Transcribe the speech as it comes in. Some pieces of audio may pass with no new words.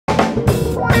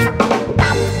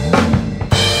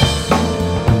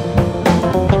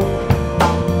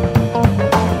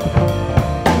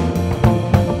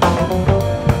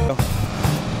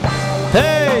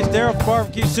Hey, it's Daryl from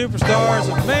Barbecue Superstars,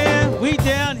 and man, we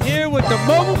down here with the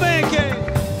Mobile Man Cave.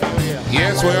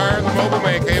 Yes, we are in the Mobile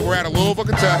Man Cave. We're out of Louisville,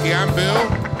 Kentucky. I'm Bill.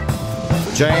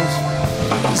 James.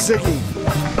 Zicky.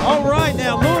 All right,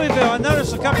 now Louisville. I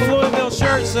noticed a couple of Louisville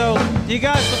shirts. So, do you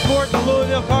guys support the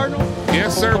Louisville Cardinals?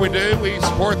 Yes, sir, we do. We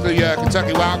support the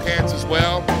Kentucky Wildcats as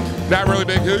well. Not really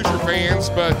big Hoosier fans,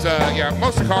 but yeah,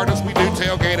 most of the Cardinals, we do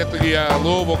tailgate at the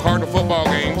Louisville Cardinal football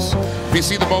games. If you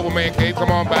see the Mobile Man Cave,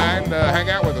 come on by and hang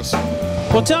out with us.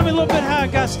 Well, tell me a little bit how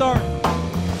it got started.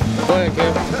 Go ahead,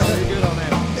 Kevin. You're good on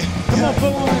that. Come on,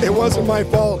 put one. It wasn't my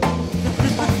fault.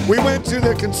 We went to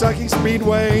the Kentucky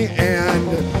Speedway and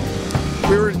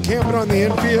we were camping on the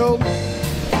infield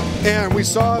and we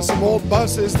saw some old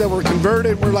buses that were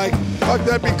converted. We're like, fuck,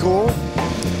 that'd be cool.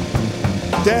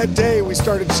 That day we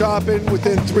started shopping.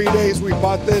 Within 3 days we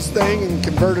bought this thing and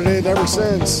converted it ever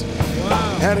since.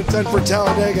 Wow. Had it done for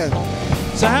Talladega.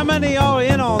 So how many of y'all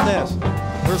in on this?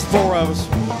 There's 4 of us.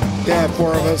 Yeah,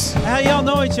 4 of us. How y'all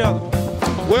know each other?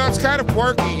 Well, it's kind of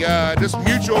quirky. Just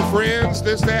mutual friends,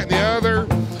 this, that, and the other.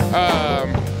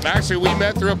 Actually, we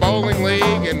met through a bowling league,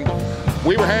 and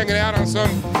we were hanging out on some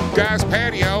guy's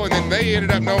patio, and then they ended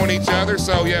up knowing each other.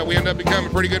 So, yeah, we ended up becoming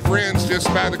pretty good friends just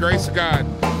by the grace of God.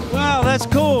 Wow, that's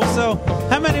cool. So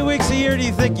how many weeks a year do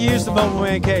you think you use the Mobile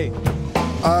Man Cave?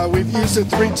 We've used it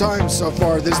 3 times so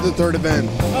far. This is the 3rd event.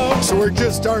 Oh, okay. So we're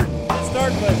just starting.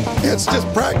 But It's just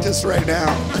practice right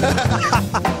now.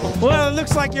 well, it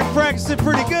looks like you're practicing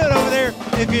pretty good over there,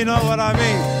 if you know what I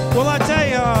mean. Well, I tell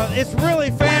you, it's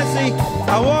really fancy.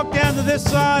 I walked down to this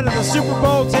side of the Super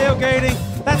Bowl tailgating.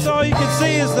 That's all you can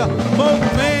see is the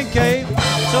Mobile Man Cave.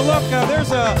 So look,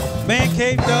 there's a Man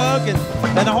Cave dug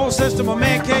and a whole system of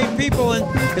Man Cave people. And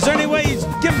is there any way you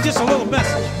give them just a little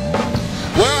message?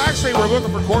 Well, actually, we're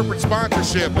looking for corporate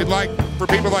sponsorship. We'd like for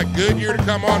people like Goodyear to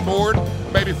come on board,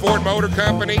 maybe Ford Motor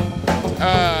Company,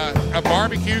 a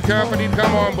barbecue company to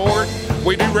come on board.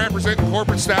 We do represent the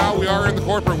corporate style. We are in the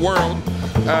corporate world,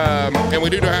 and we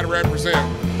do know how to represent.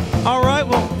 All right,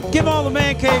 well, give all the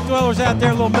Man Cave dwellers out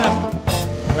there a little message.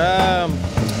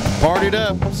 Partied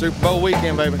up. Super Bowl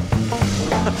weekend, baby.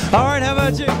 All right, how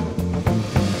about you?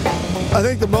 I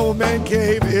think the Mobile Man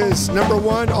Cave is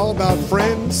 #1, all about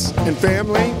friends and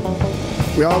family.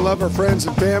 We all love our friends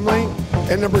and family.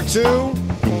 And #2,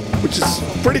 which is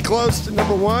pretty close to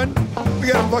 #1, we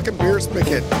got a fucking beer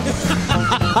spigot.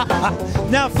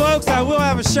 Now, folks, I will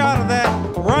have a shot of that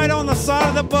right on the side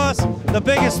of the bus, the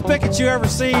biggest spigot you ever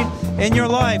seen in your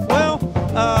life. Well,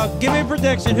 give me a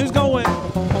prediction. Who's going to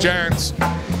win? Giants.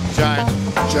 Giants.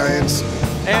 Giants.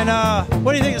 And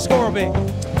what do you think the score will be?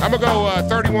 I'm going to go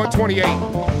 31-28.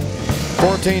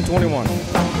 14-21.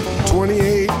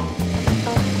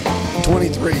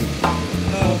 28-23.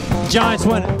 Giants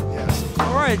winning. Yes.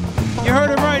 All right, you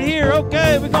heard it right here.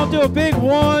 Okay, we're going to do a big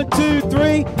 1, 2,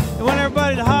 3, and want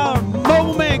everybody to holler,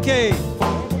 Mobile Man Cave.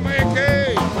 Mobile Man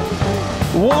Cave.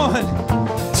 1,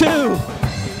 2,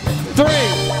 3.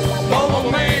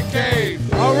 Mobile Man Cave.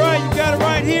 All right, you got it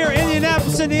right here.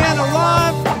 Indianapolis, Indiana,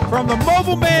 live from the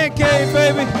Mobile Man Cave,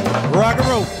 baby. Rock and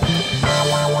roll.